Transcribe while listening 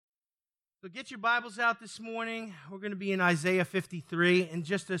So get your Bibles out this morning. We're going to be in Isaiah 53. In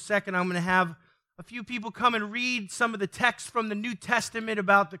just a second, I'm going to have a few people come and read some of the text from the New Testament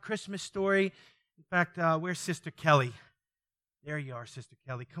about the Christmas story. In fact, where's Sister Kelly? There you are, Sister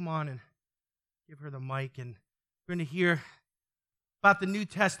Kelly. Come on and give her the mic. And we're going to hear about the New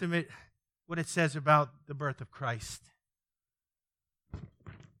Testament, what it says about the birth of Christ.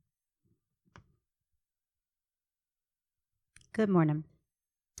 Good morning.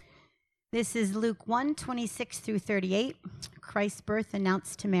 This is Luke 1:26 through 38, Christ's birth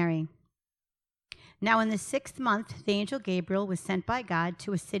announced to Mary. Now in the 6th month, the angel Gabriel was sent by God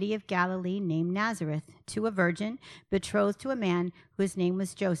to a city of Galilee named Nazareth, to a virgin betrothed to a man whose name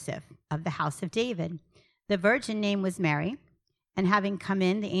was Joseph, of the house of David. The virgin name was Mary, and having come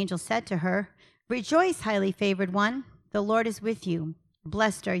in, the angel said to her, "Rejoice, highly favored one, the Lord is with you.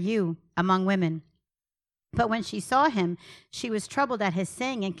 Blessed are you among women." But when she saw him, she was troubled at his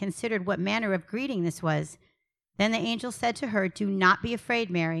saying and considered what manner of greeting this was. Then the angel said to her, "Do not be afraid,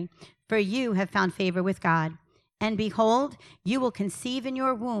 Mary, for you have found favor with God. And behold, you will conceive in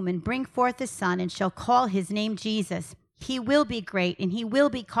your womb and bring forth a son, and shall call his name Jesus. He will be great, and he will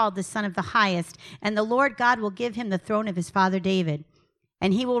be called the Son of the Highest, and the Lord God will give him the throne of his father David.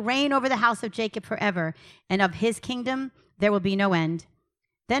 And he will reign over the house of Jacob forever, and of his kingdom there will be no end."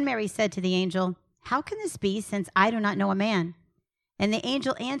 Then Mary said to the angel, "How can this be, since I do not know a man?" And the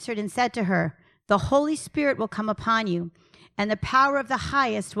angel answered and said to her, "The Holy Spirit will come upon you, and the power of the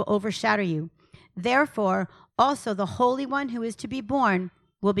Highest will overshadow you. Therefore, also the Holy One who is to be born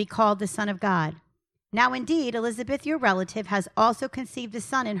will be called the Son of God. Now indeed, Elizabeth, your relative, has also conceived a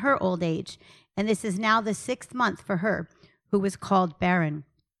son in her old age, and this is now the 6th month for her, who was called barren.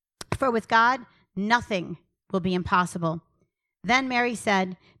 For with God, nothing will be impossible." Then Mary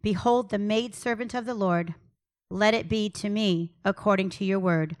said, "Behold, the maidservant of the Lord. Let it be to me according to your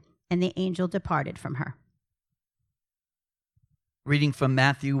word." And the angel departed from her. Reading from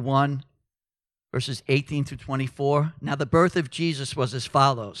Matthew 1, verses 18 through 24. Now the birth of Jesus was as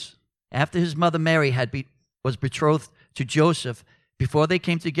follows. After his mother Mary was betrothed to Joseph, before they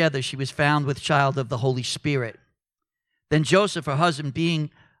came together, she was found with child of the Holy Spirit. Then Joseph, her husband,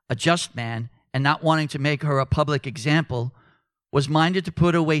 being a just man and not wanting to make her a public example, was minded to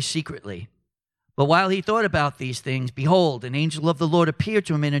put her away secretly. But while he thought about these things, behold, an angel of the Lord appeared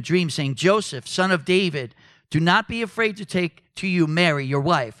to him in a dream, saying, "Joseph, son of David, do not be afraid to take to you Mary, your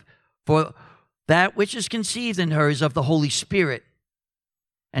wife, for that which is conceived in her is of the Holy Spirit.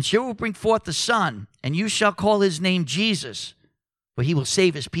 And she will bring forth a son, and you shall call his name Jesus, for he will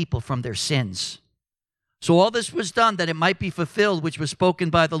save his people from their sins." So all this was done that it might be fulfilled, which was spoken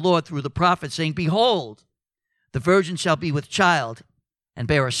by the Lord through the prophet, saying, "Behold, the virgin shall be with child and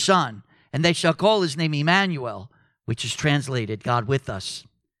bear a son, and they shall call his name Emmanuel," which is translated, God with us.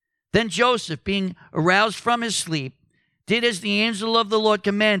 Then Joseph, being aroused from his sleep, did as the angel of the Lord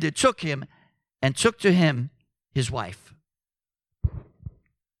commanded, took to him his wife.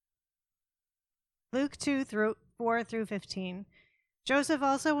 Luke 2:4 through 15. Joseph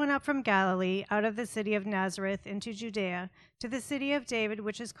also went up from Galilee, out of the city of Nazareth, into Judea, to the city of David,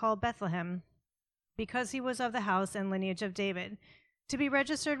 which is called Bethlehem, because he was of the house and lineage of David, to be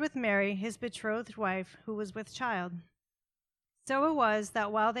registered with Mary, his betrothed wife, who was with child. So it was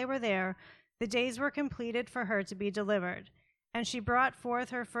that while they were there, the days were completed for her to be delivered. And she brought forth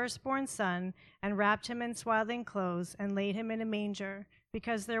her firstborn son, and wrapped him in swaddling clothes, and laid him in a manger,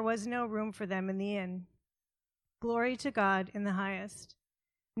 because there was no room for them in the inn. Glory to God in the highest.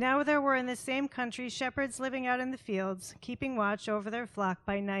 Now there were in the same country shepherds living out in the fields, keeping watch over their flock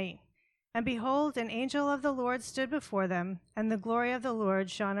by night. And behold, an angel of the Lord stood before them, and the glory of the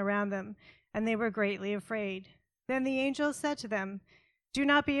Lord shone around them, and they were greatly afraid. Then the angel said to them, "Do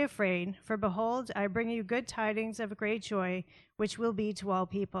not be afraid, for behold, I bring you good tidings of great joy, which will be to all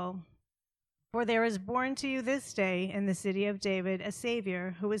people. For there is born to you this day in the city of David a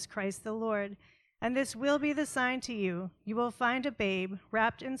Savior, who is Christ the Lord. And this will be the sign to you. You will find a babe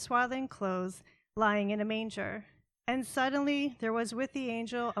wrapped in swaddling clothes, lying in a manger." And suddenly there was with the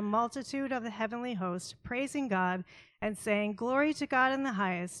angel a multitude of the heavenly host, praising God and saying, "Glory to God in the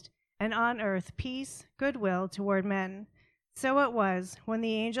highest, and on earth peace, goodwill toward men." So it was, when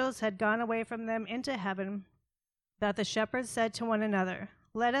the angels had gone away from them into heaven, that the shepherds said to one another,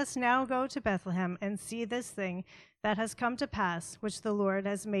 "Let us now go to Bethlehem and see this thing that has come to pass, which the Lord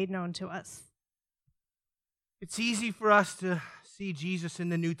has made known to us." It's easy for us to see Jesus in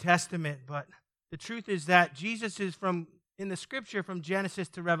the New Testament, but the truth is that Jesus is in the Scripture from Genesis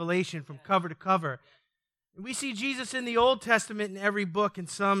to Revelation, from cover to cover. And we see Jesus in the Old Testament in every book in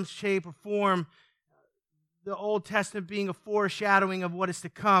some shape or form, the Old Testament being a foreshadowing of what is to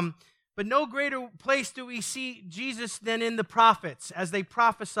come. But no greater place do we see Jesus than in the prophets as they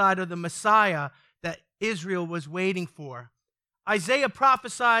prophesied of the Messiah that Israel was waiting for. Isaiah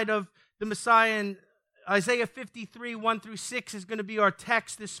prophesied of the Messiah in Isaiah 53, 1-6 is going to be our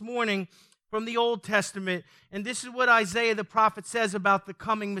text this morning from the Old Testament. And this is what Isaiah the prophet says about the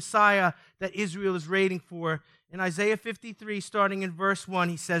coming Messiah that Israel is waiting for. In Isaiah 53, starting in verse 1,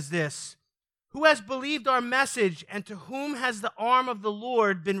 he says this: "Who has believed our message, and to whom has the arm of the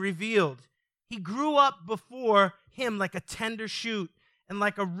Lord been revealed? He grew up before him like a tender shoot and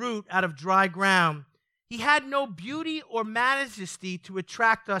like a root out of dry ground. He had no beauty or majesty to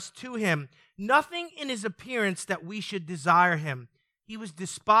attract us to him, nothing in his appearance that we should desire him. He was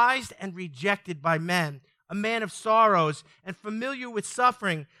despised and rejected by men, a man of sorrows and familiar with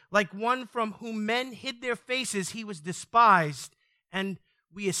suffering, like one from whom men hid their faces. He was despised, and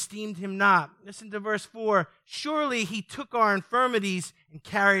we esteemed him not." Listen to verse 4. "Surely he took our infirmities and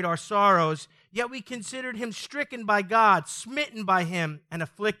carried our sorrows, yet we considered him stricken by God, smitten by him, and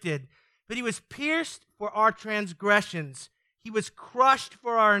afflicted. But he was pierced for our transgressions. He was crushed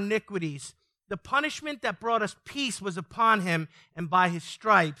for our iniquities. The punishment that brought us peace was upon him, and by his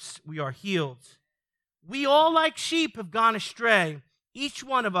stripes we are healed. We all like sheep have gone astray. Each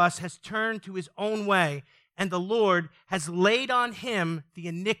one of us has turned to his own way, and the Lord has laid on him the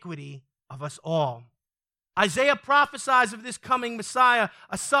iniquity of us all." Isaiah prophesies of this coming Messiah,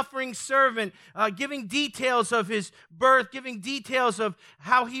 a suffering servant, giving details of his birth, giving details of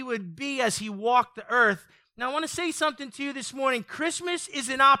how he would be as he walked the earth. Now, I want to say something to you this morning. Christmas is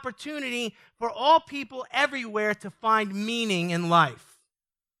an opportunity for all people everywhere to find meaning in life.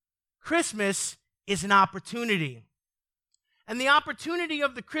 Christmas is an opportunity. And the opportunity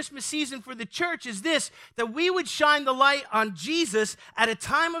of the Christmas season for the church is this: that we would shine the light on Jesus at a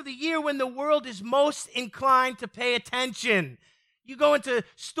time of the year when the world is most inclined to pay attention. You go into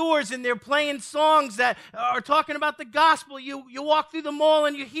stores and they're playing songs that are talking about the gospel. You walk through the mall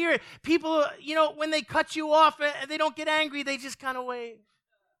and you hear it. People, when they cut you off, they don't get angry. They just kind of wave.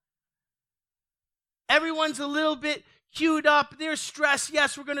 Everyone's a little bit queued up. There's stress.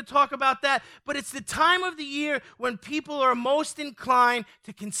 Yes, we're going to talk about that. But it's the time of the year when people are most inclined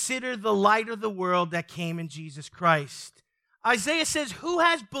to consider the light of the world that came in Jesus Christ. Isaiah says, "Who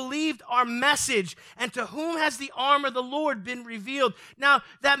has believed our message, and to whom has the arm of the Lord been revealed?" Now,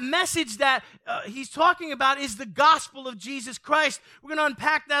 that message that he's talking about is the gospel of Jesus Christ. We're going to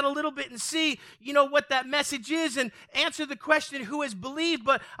unpack that a little bit and see, what that message is and answer the question, who has believed?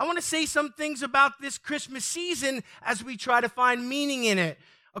 But I want to say some things about this Christmas season as we try to find meaning in it.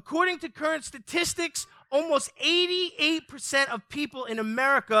 According to current statistics, almost 88% of people in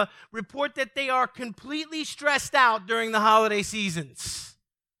America report that they are completely stressed out during the holiday seasons.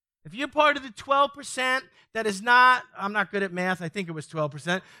 If you're part of the 12% that is not, I'm not good at math, I think it was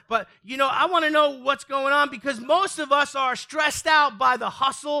 12%, but I want to know what's going on, because most of us are stressed out by the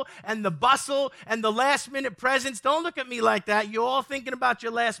hustle and the bustle and the last minute presents. Don't look at me like that. You're all thinking about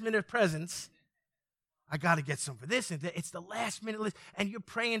your last minute presents. I got to get some for this. And it's the last minute list. And you're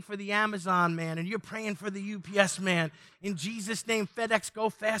praying for the Amazon man, and you're praying for the UPS man. In Jesus' name, FedEx, go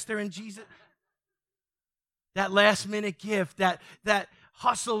faster in Jesus. That last minute gift, that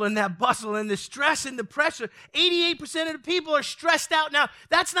hustle and that bustle and the stress and the pressure. 88% of the people are stressed out. Now,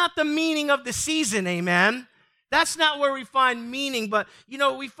 that's not the meaning of the season, amen? That's not where we find meaning, but,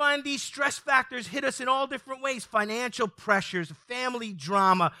 we find these stress factors hit us in all different ways. Financial pressures, family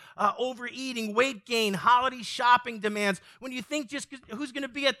drama, overeating, weight gain, holiday shopping demands. When you think just who's going to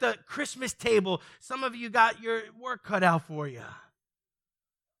be at the Christmas table, some of you got your work cut out for you.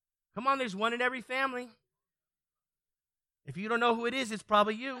 Come on, there's one in every family. If you don't know who it is, it's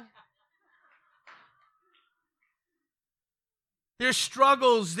probably you. There's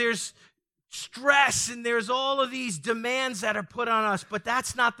struggles, there's stress, and there's all of these demands that are put on us, but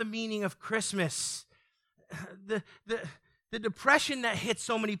that's not the meaning of Christmas. The depression that hits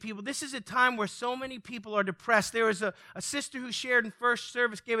so many people, this is a time where so many people are depressed. There was a sister who shared in first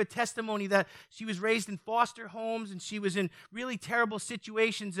service, gave a testimony that she was raised in foster homes and she was in really terrible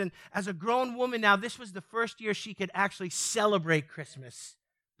situations, and as a grown woman now, this was the first year she could actually celebrate Christmas.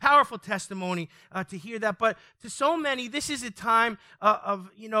 Powerful testimony to hear that. But to so many, this is a time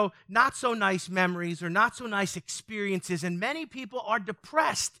of not so nice memories or not so nice experiences. And many people are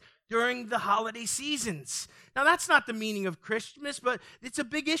depressed during the holiday seasons. Now, that's not the meaning of Christmas, but it's a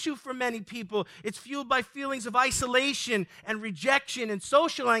big issue for many people. It's fueled by feelings of isolation and rejection and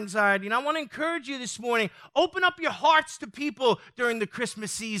social anxiety. And I want to encourage you this morning, open up your hearts to people during the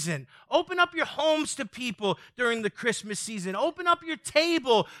Christmas season. Open up your homes to people during the Christmas season. Open up your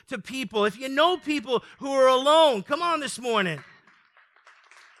table to people. If you know people who are alone, come on this morning.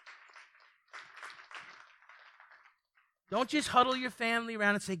 Don't just huddle your family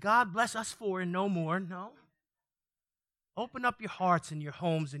around and say, God bless us four and no more. No. Open up your hearts and your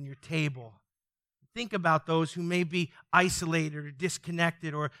homes and your table. Think about those who may be isolated or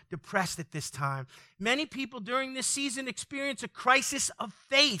disconnected or depressed at this time. Many people during this season experience a crisis of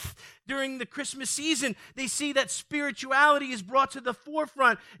faith. During the Christmas season, they see that spirituality is brought to the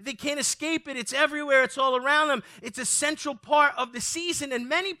forefront. They can't escape it. It's everywhere. It's all around them. It's a central part of the season, and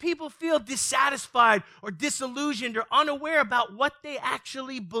many people feel dissatisfied or disillusioned or unaware about what they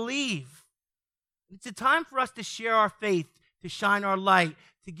actually believe. It's a time for us to share our faith, to shine our light,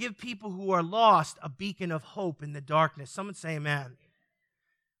 to give people who are lost a beacon of hope in the darkness. Someone say amen.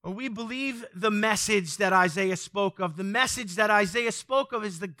 Or we believe the message that Isaiah spoke of. The message that Isaiah spoke of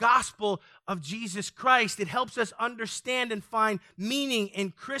is the gospel of Jesus Christ. It helps us understand and find meaning in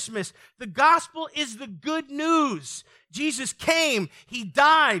Christmas. The gospel is the good news. Jesus came, he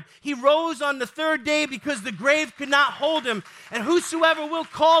died, he rose on the third day because the grave could not hold him. And whosoever will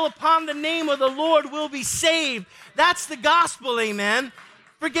call upon the name of the Lord will be saved. That's the gospel, amen.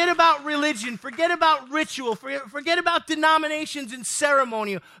 Forget about religion. Forget about ritual. Forget about denominations and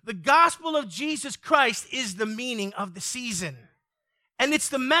ceremonial. The gospel of Jesus Christ is the meaning of the season. And it's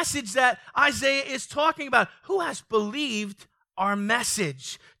the message that Isaiah is talking about. Who has believed our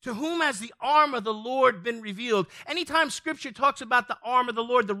message? To whom has the arm of the Lord been revealed? Anytime Scripture talks about the arm of the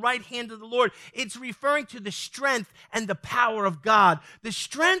Lord, the right hand of the Lord, it's referring to the strength and the power of God. The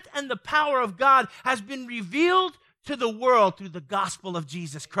strength and the power of God has been revealed to the world through the gospel of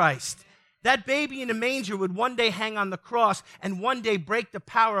Jesus Christ. That baby in the manger would one day hang on the cross and one day break the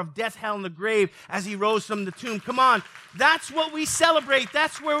power of death, hell, and the grave as he rose from the tomb. Come on, that's what we celebrate.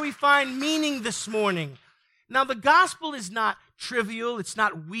 That's where we find meaning this morning. Now, the gospel is not trivial. It's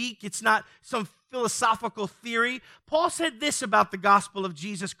not weak. It's not some philosophical theory. Paul said this about the gospel of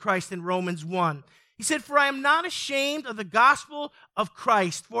Jesus Christ in Romans 1. He said, "For I am not ashamed of the gospel of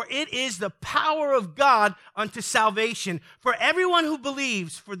Christ, for it is the power of God unto salvation for everyone who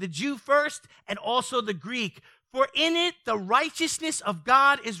believes, for the Jew first and also the Greek. For in it the righteousness of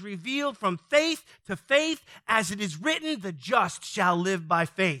God is revealed from faith to faith, as it is written, the just shall live by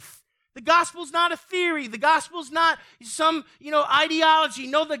faith." The gospel's not a theory. The gospel's not some, ideology.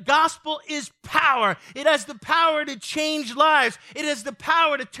 No, the gospel is power. It has the power to change lives. It has the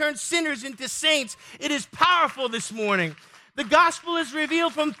power to turn sinners into saints. It is powerful this morning. The gospel is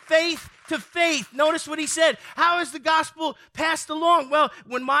revealed from faith to faith. Notice what he said. How is the gospel passed along? Well,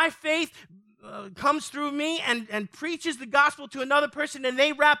 when my faith comes through me and preaches the gospel to another person and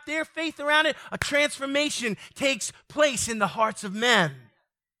they wrap their faith around it, a transformation takes place in the hearts of men.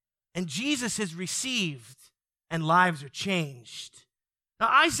 And Jesus is received, and lives are changed. Now,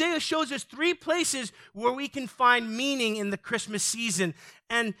 Isaiah shows us three places where we can find meaning in the Christmas season.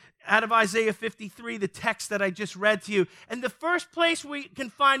 And out of Isaiah 53, the text that I just read to you. And the first place we can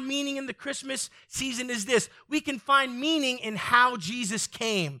find meaning in the Christmas season is this. We can find meaning in how Jesus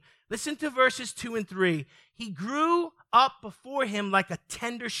came. Listen to verses 2 and 3. He grew up before him like a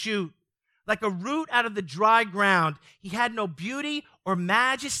tender shoot, like a root out of the dry ground. He had no beauty or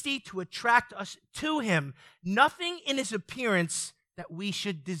majesty to attract us to him, nothing in his appearance that we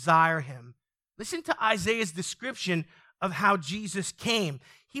should desire him. Listen to Isaiah's description of how Jesus came.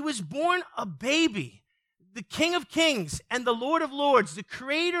 He was born a baby, the King of Kings and the Lord of Lords, the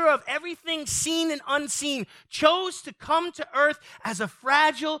creator of everything seen and unseen, chose to come to earth as a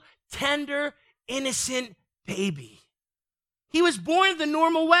fragile, tender, innocent baby. He was born the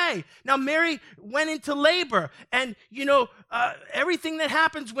normal way. Now, Mary went into labor, and, everything that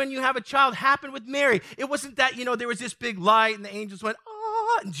happens when you have a child happened with Mary. It wasn't that, there was this big light, and the angels went,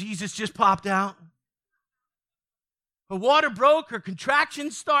 oh, and Jesus just popped out. Her water broke, her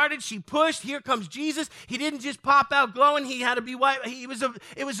contractions started, she pushed, here comes Jesus. He didn't just pop out glowing, he had to be white.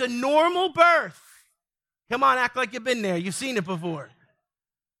 It was a normal birth. Come on, act like you've been there. You've seen it before.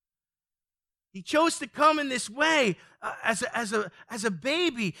 He chose to come in this way as a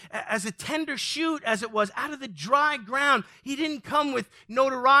baby, as a tender shoot, as it was, out of the dry ground. He didn't come with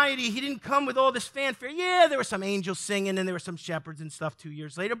notoriety. He didn't come with all this fanfare. Yeah, there were some angels singing and there were some shepherds and stuff 2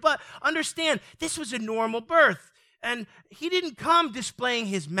 years later. But understand, this was a normal birth. And he didn't come displaying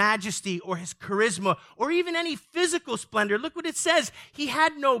his majesty or his charisma or even any physical splendor. Look what it says. He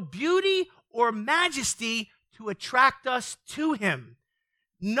had no beauty or majesty to attract us to him.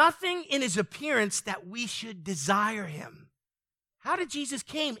 Nothing in his appearance that we should desire him. How did Jesus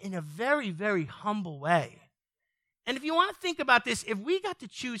came? In a very, very humble way. And if you want to think about this, if we got to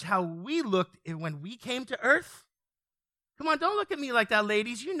choose how we looked when we came to earth, Come on, don't look at me like that,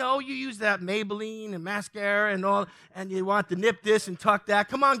 ladies. You know you use that Maybelline and mascara and all, and you want to nip this and tuck that.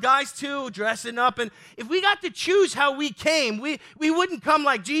 Come on, guys, too, dressing up. And if we got to choose how we came, we wouldn't come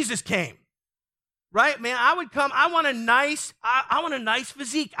like Jesus came. Right, man? I would come, I want a nice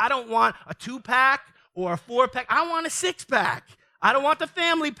physique. I don't want a 2-pack or a 4-pack. I want a 6-pack. I don't want the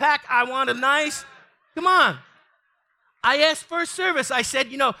family pack. I want a nice, come on. I asked first service, I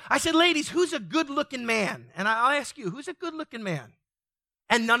said, ladies, who's a good-looking man? And I'll ask you, who's a good-looking man?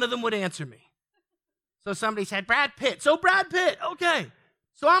 And none of them would answer me. So somebody said, Brad Pitt. So Brad Pitt, okay.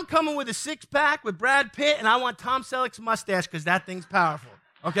 So I'm coming with a 6-pack with Brad Pitt, and I want Tom Selleck's mustache because that thing's powerful,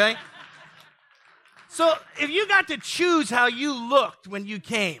 okay? So if you got to choose how you looked when you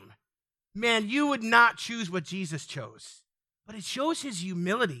came, man, you would not choose what Jesus chose. But it shows his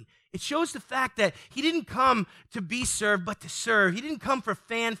humility. It shows the fact that he didn't come to be served, but to serve. He didn't come for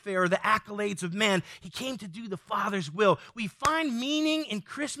fanfare or the accolades of man. He came to do the Father's will. We find meaning in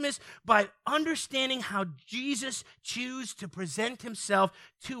Christmas by understanding how Jesus chose to present himself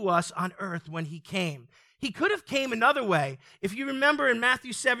to us on earth when he came. He could have came another way. If you remember in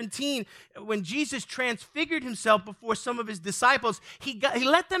Matthew 17, when Jesus transfigured himself before some of his disciples, he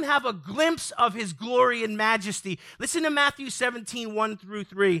let them have a glimpse of his glory and majesty. Listen to Matthew 17, 1 through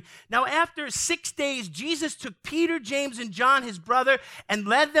 3. Now, after 6 days, Jesus took Peter, James, and John, his brother, and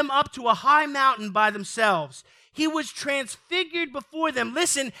led them up to a high mountain by themselves. He was transfigured before them.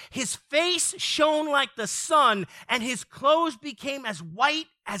 Listen, his face shone like the sun, and his clothes became as white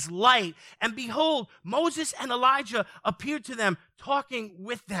as light. And behold, Moses and Elijah appeared to them, talking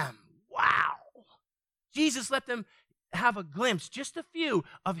with them. Wow. Jesus let them have a glimpse, just a few,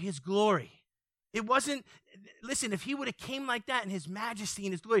 of his glory. It wasn't, listen, if he would have came like that in his majesty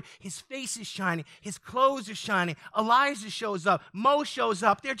and his glory, his face is shining, his clothes are shining, Elijah shows up, Mo shows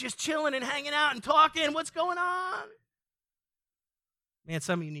up, they're just chilling and hanging out and talking. What's going on? Man,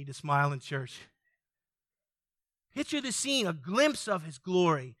 some of you need to smile in church. Picture the scene, a glimpse of his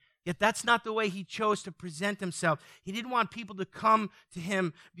glory. Yet that's not the way he chose to present himself. He didn't want people to come to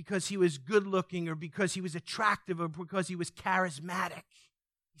him because he was good looking or because he was attractive or because he was charismatic.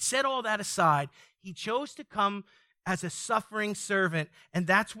 He set all that aside. He chose to come as a suffering servant, and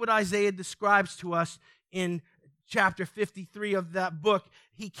that's what Isaiah describes to us in chapter 53 of that book.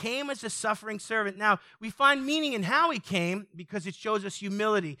 He came as a suffering servant. Now, we find meaning in how he came because it shows us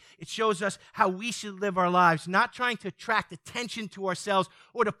humility. It shows us how we should live our lives, not trying to attract attention to ourselves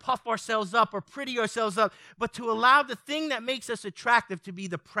or to puff ourselves up or pretty ourselves up, but to allow the thing that makes us attractive to be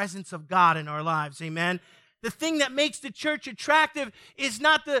the presence of God in our lives. Amen. The thing that makes the church attractive is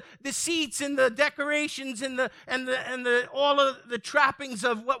not the seats and the decorations and the all of the trappings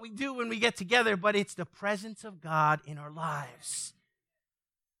of what we do when we get together, but it's the presence of God in our lives.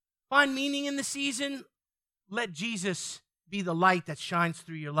 Find meaning in the season. Let Jesus be the light that shines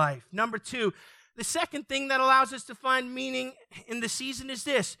through your life. Number 2, the second thing that allows us to find meaning in the season is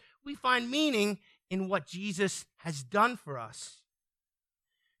this. We find meaning in what Jesus has done for us.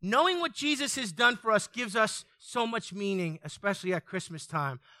 Knowing what Jesus has done for us gives us so much meaning, especially at Christmas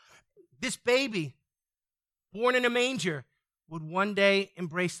time. This baby, born in a manger, would one day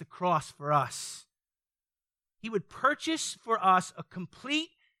embrace the cross for us. He would purchase for us a complete,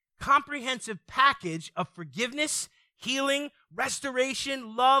 comprehensive package of forgiveness, healing,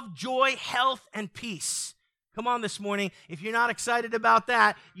 restoration, love, joy, health, and peace. Come on this morning. If you're not excited about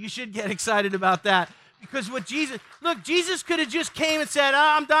that, you should get excited about that. Because Jesus could have just came and said,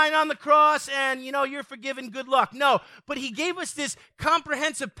 I'm dying on the cross and, you're forgiven, good luck. No, but he gave us this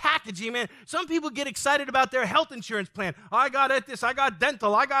comprehensive packaging, man. Some people get excited about their health insurance plan. I got this, I got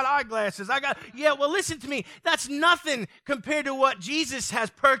dental, I got eyeglasses, well, listen to me. That's nothing compared to what Jesus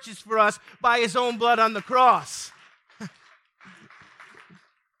has purchased for us by his own blood on the cross.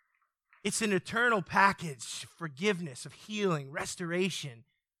 It's an eternal package, forgiveness, of healing, restoration.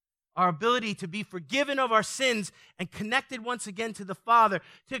 Our ability to be forgiven of our sins and connected once again to the Father,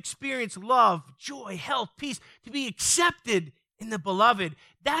 to experience love, joy, health, peace, to be accepted in the beloved.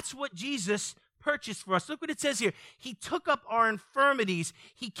 That's what Jesus purchased for us. Look what it says here. He took up our infirmities.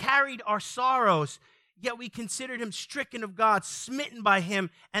 He carried our sorrows. Yet we considered him stricken of God, smitten by him,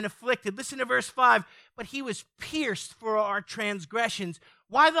 and afflicted. Listen to verse 5. But he was pierced for our transgressions.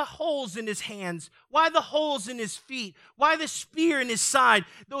 Why the holes in his hands? Why the holes in his feet? Why the spear in his side?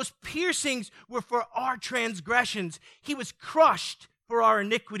 Those piercings were for our transgressions. He was crushed for our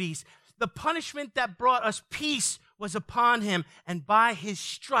iniquities. The punishment that brought us peace was upon him, and by his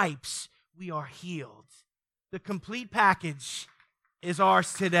stripes we are healed. The complete package is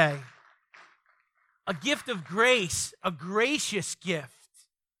ours today. A gift of grace, a gracious gift.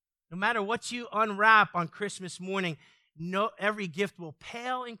 No matter what you unwrap on Christmas morning, every gift will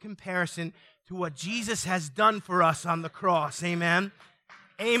pale in comparison to what Jesus has done for us on the cross. Amen.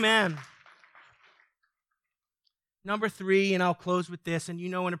 Amen. Number 3, and I'll close with this, and you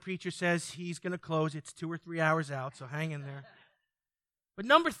know when a preacher says he's going to close, it's 2 or 3 hours out, so hang in there. But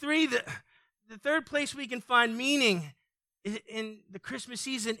number 3, the third place we can find meaning in the Christmas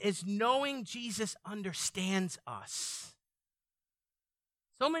season is knowing Jesus understands us.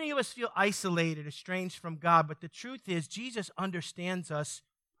 So many of us feel isolated, estranged from God, but the truth is Jesus understands us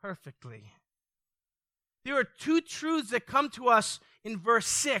perfectly. There are 2 truths that come to us in verse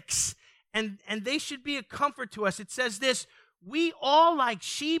 6, and they should be a comfort to us. It says this: we all like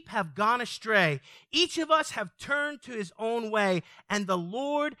sheep have gone astray. Each of us have turned to his own way, and the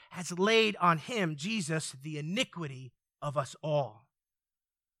Lord has laid on him, Jesus, the iniquity of us all.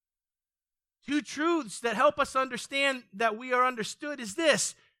 2 truths that help us understand that we are understood is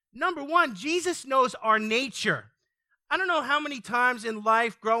this. Number 1, Jesus knows our nature. I don't know how many times in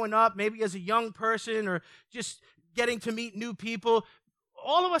life growing up, maybe as a young person or just getting to meet new people,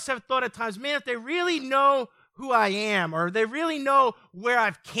 all of us have thought at times, man, if they really know who I am, or they really know where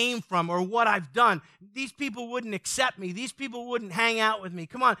I've came from or what I've done, these people wouldn't accept me. These people wouldn't hang out with me.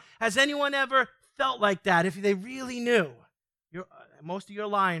 Come on, has anyone ever felt like that if they really knew? Most of you are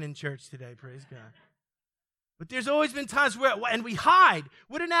lying in church today, praise God. But there's always been times where, and we hide.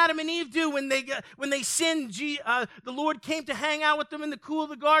 What did Adam and Eve do when they sinned? The Lord came to hang out with them in the cool of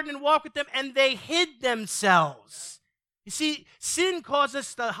the garden and walk with them, and they hid themselves. You see, sin caused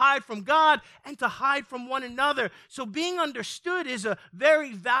us to hide from God and to hide from one another. So being understood is a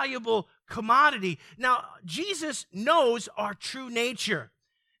very valuable commodity. Now, Jesus knows our true nature.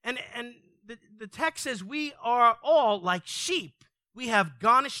 And the text says we are all like sheep. We have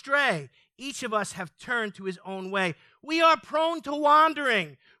gone astray. Each of us have turned to his own way. We are prone to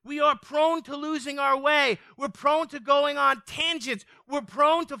wandering. We are prone to losing our way. We're prone to going on tangents. We're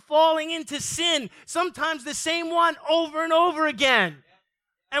prone to falling into sin, sometimes the same one over and over again.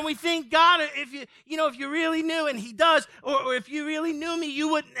 And we think, God, if you really knew, and he does, or if you really knew me, you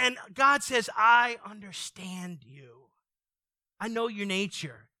wouldn't. And God says, I understand you. I know your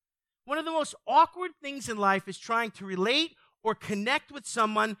nature. One of the most awkward things in life is trying to relate or connect with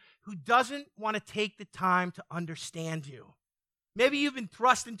someone who doesn't want to take the time to understand you. Maybe you've been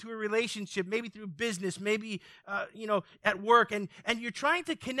thrust into a relationship, maybe through business, maybe at work, and you're trying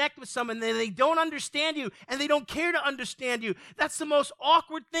to connect with someone and they don't understand you and they don't care to understand you. That's the most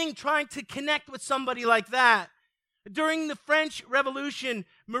awkward thing, trying to connect with somebody like that. During the French Revolution,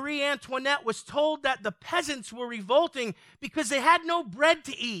 Marie Antoinette was told that the peasants were revolting because they had no bread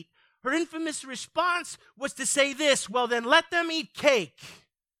to eat. Her infamous response was to say this: well, then let them eat cake,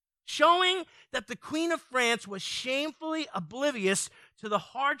 showing that the Queen of France was shamefully oblivious to the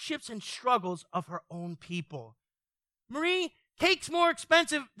hardships and struggles of her own people. Marie, cake's more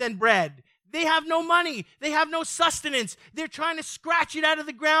expensive than bread. They have no money. They have no sustenance. They're trying to scratch it out of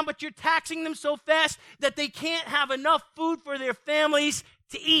the ground, but you're taxing them so fast that they can't have enough food for their families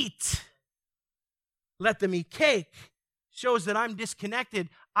to eat. Let them eat cake shows that I'm disconnected,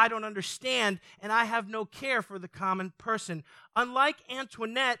 I don't understand, and I have no care for the common person. Unlike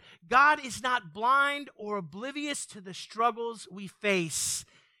Antoinette, God is not blind or oblivious to the struggles we face.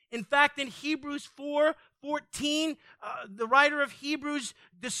 In fact, in Hebrews 4:14, the writer of Hebrews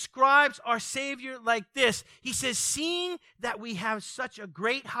describes our Savior like this. He says, seeing that we have such a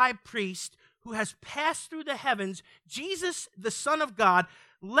great high priest who has passed through the heavens, Jesus, the Son of God,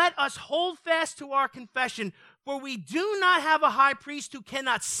 let us hold fast to our confession, for we do not have a high priest who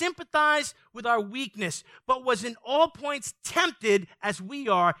cannot sympathize with our weakness, but was in all points tempted as we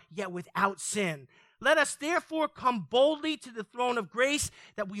are, yet without sin. Let us therefore come boldly to the throne of grace,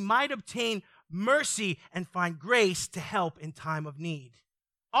 that we might obtain mercy and find grace to help in time of need.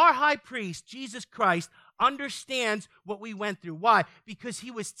 Our high priest, Jesus Christ, understands what we went through. Why? Because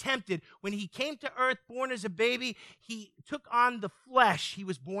he was tempted. When he came to earth, born as a baby, he took on the flesh. He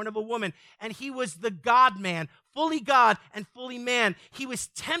was born of a woman, and he was the God-man, fully God and fully man. He was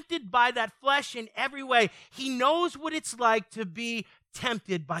tempted by that flesh in every way. He knows what it's like to be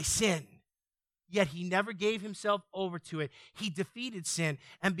tempted by sin. Yet he never gave himself over to it. He defeated sin.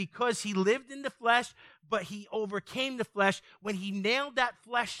 And because he lived in the flesh, but he overcame the flesh, when he nailed that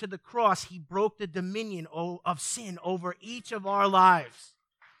flesh to the cross, he broke the dominion of sin over each of our lives.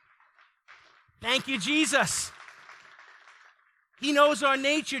 Thank you, Jesus. He knows our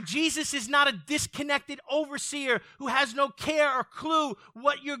nature. Jesus is not a disconnected overseer who has no care or clue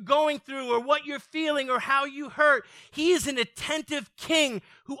what you're going through or what you're feeling or how you hurt. He is an attentive king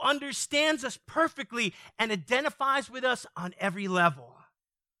who understands us perfectly and identifies with us on every level.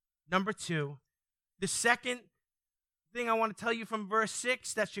 Number two, the second thing I want to tell you from verse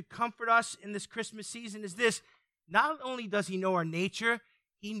 6 that should comfort us in this Christmas season is this. Not only does he know our nature,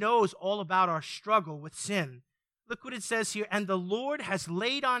 he knows all about our struggle with sin. Look what it says here. And the Lord has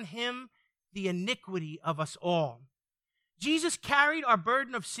laid on him the iniquity of us all. Jesus carried our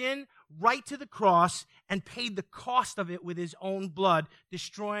burden of sin right to the cross and paid the cost of it with his own blood,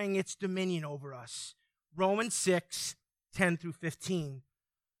 destroying its dominion over us. Romans 6, 10 through 15.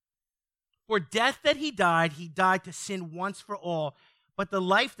 For death that he died to sin once for all. But the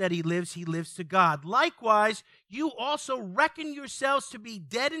life that he lives to God. Likewise, you also reckon yourselves to be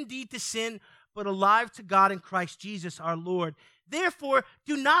dead indeed to sin, but alive to God in Christ Jesus our Lord. Therefore,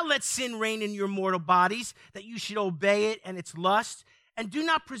 do not let sin reign in your mortal bodies, that you should obey it and its lust. And do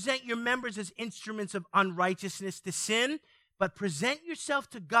not present your members as instruments of unrighteousness to sin, but present yourself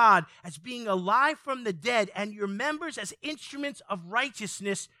to God as being alive from the dead, and your members as instruments of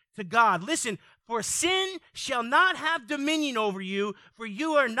righteousness to God. Listen, for sin shall not have dominion over you, for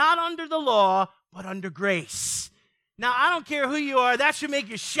you are not under the law, but under grace. Now, I don't care who you are, that should make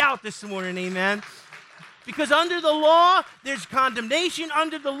you shout this morning, amen. Because under the law, there's condemnation.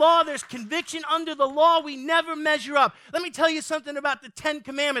 Under the law, there's conviction. Under the law, we never measure up. Let me tell you something about the 10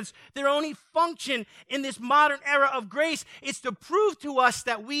 Commandments. Their only function in this modern era of grace is to prove to us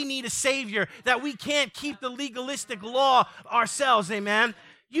that we need a Savior, that we can't keep the legalistic law ourselves, amen.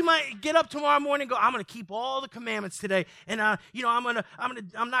 You might get up tomorrow morning and go, I'm going to keep all the commandments today, and I'm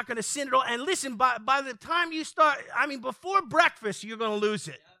not going to sin at all. And listen, by the time you start, before breakfast, you're going to lose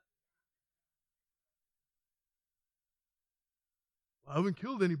it. I haven't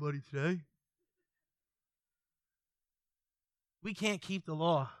killed anybody today. We can't keep the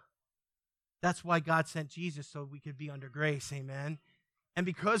law. That's why God sent Jesus, so we could be under grace, amen. And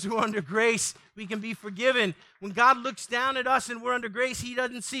because we're under grace, we can be forgiven. When God looks down at us and we're under grace, he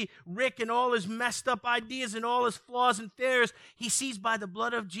doesn't see Rick and all his messed up ideas and all his flaws and failures. He sees by the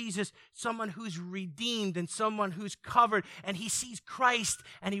blood of Jesus someone who's redeemed and someone who's covered. And he sees Christ,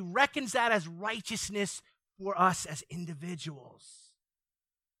 and he reckons that as righteousness for us as individuals.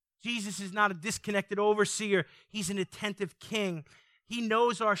 Jesus is not a disconnected overseer. He's an attentive king. He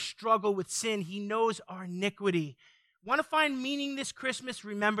knows our struggle with sin. He knows our iniquity. Want to find meaning this Christmas?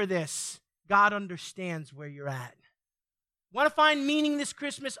 Remember this. God understands where you're at. Want to find meaning this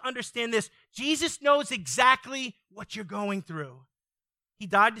Christmas? Understand this. Jesus knows exactly what you're going through. He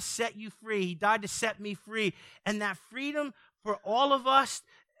died to set you free. He died to set me free. And that freedom for all of us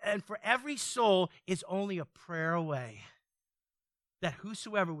and for every soul is only a prayer away. That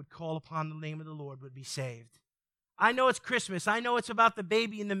whosoever would call upon the name of the Lord would be saved. I know it's Christmas. I know it's about the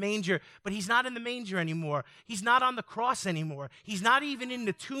baby in the manger, but he's not in the manger anymore. He's not on the cross anymore. He's not even in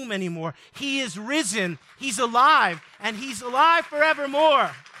the tomb anymore. He is risen. He's alive, and he's alive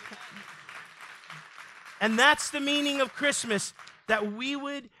forevermore. And that's the meaning of Christmas, that we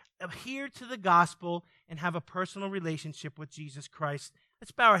would adhere to the gospel and have a personal relationship with Jesus Christ.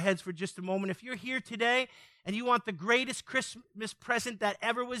 Let's bow our heads for just a moment. If you're here today and you want the greatest Christmas present that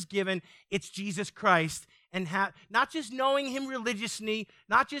ever was given, it's Jesus Christ. And not just knowing him religiously,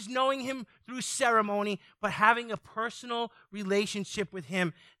 not just knowing him through ceremony, but having a personal relationship with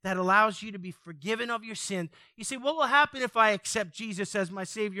him that allows you to be forgiven of your sin. You say, what will happen if I accept Jesus as my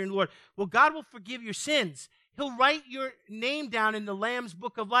Savior and Lord? Well, God will forgive your sins. He'll write your name down in the Lamb's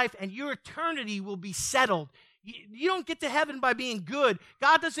Book of Life, and your eternity will be settled. You don't get to heaven by being good.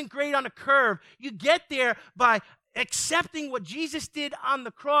 God doesn't grade on a curve. You get there by accepting what Jesus did on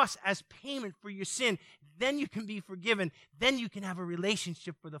the cross as payment for your sin. Then you can be forgiven. Then you can have a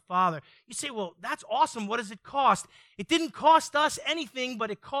relationship with the Father. You say, well, that's awesome. What does it cost? It didn't cost us anything, but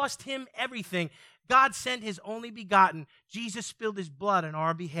it cost him everything. God sent his only begotten. Jesus spilled his blood on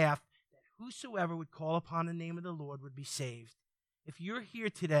our behalf, that whosoever would call upon the name of the Lord would be saved. If you're here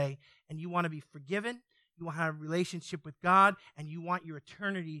today and you want to be forgiven, you want to have a relationship with God, and you want your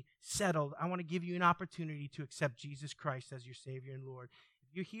eternity settled, I want to give you an opportunity to accept Jesus Christ as your Savior and Lord.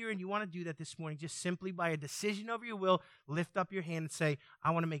 If you're here and you want to do that this morning, just simply by a decision of your will, lift up your hand and say,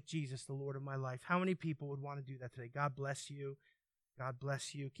 I want to make Jesus the Lord of my life. How many people would want to do that today? God bless you. God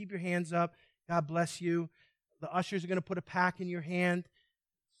bless you. Keep your hands up. God bless you. The ushers are going to put a pack in your hand.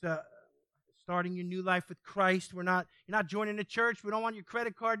 Starting your new life with Christ. You're not joining the church. We don't want your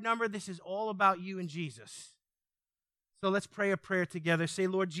credit card number. This is all about you and Jesus. So let's pray a prayer together. Say,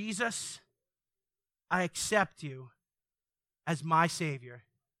 Lord Jesus, I accept you as my Savior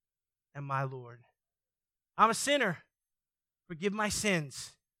and my Lord. I'm a sinner. Forgive my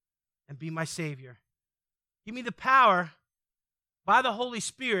sins and be my Savior. Give me the power by the Holy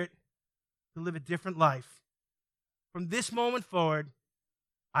Spirit to live a different life. From this moment forward,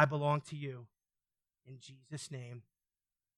 I belong to you. In Jesus' name,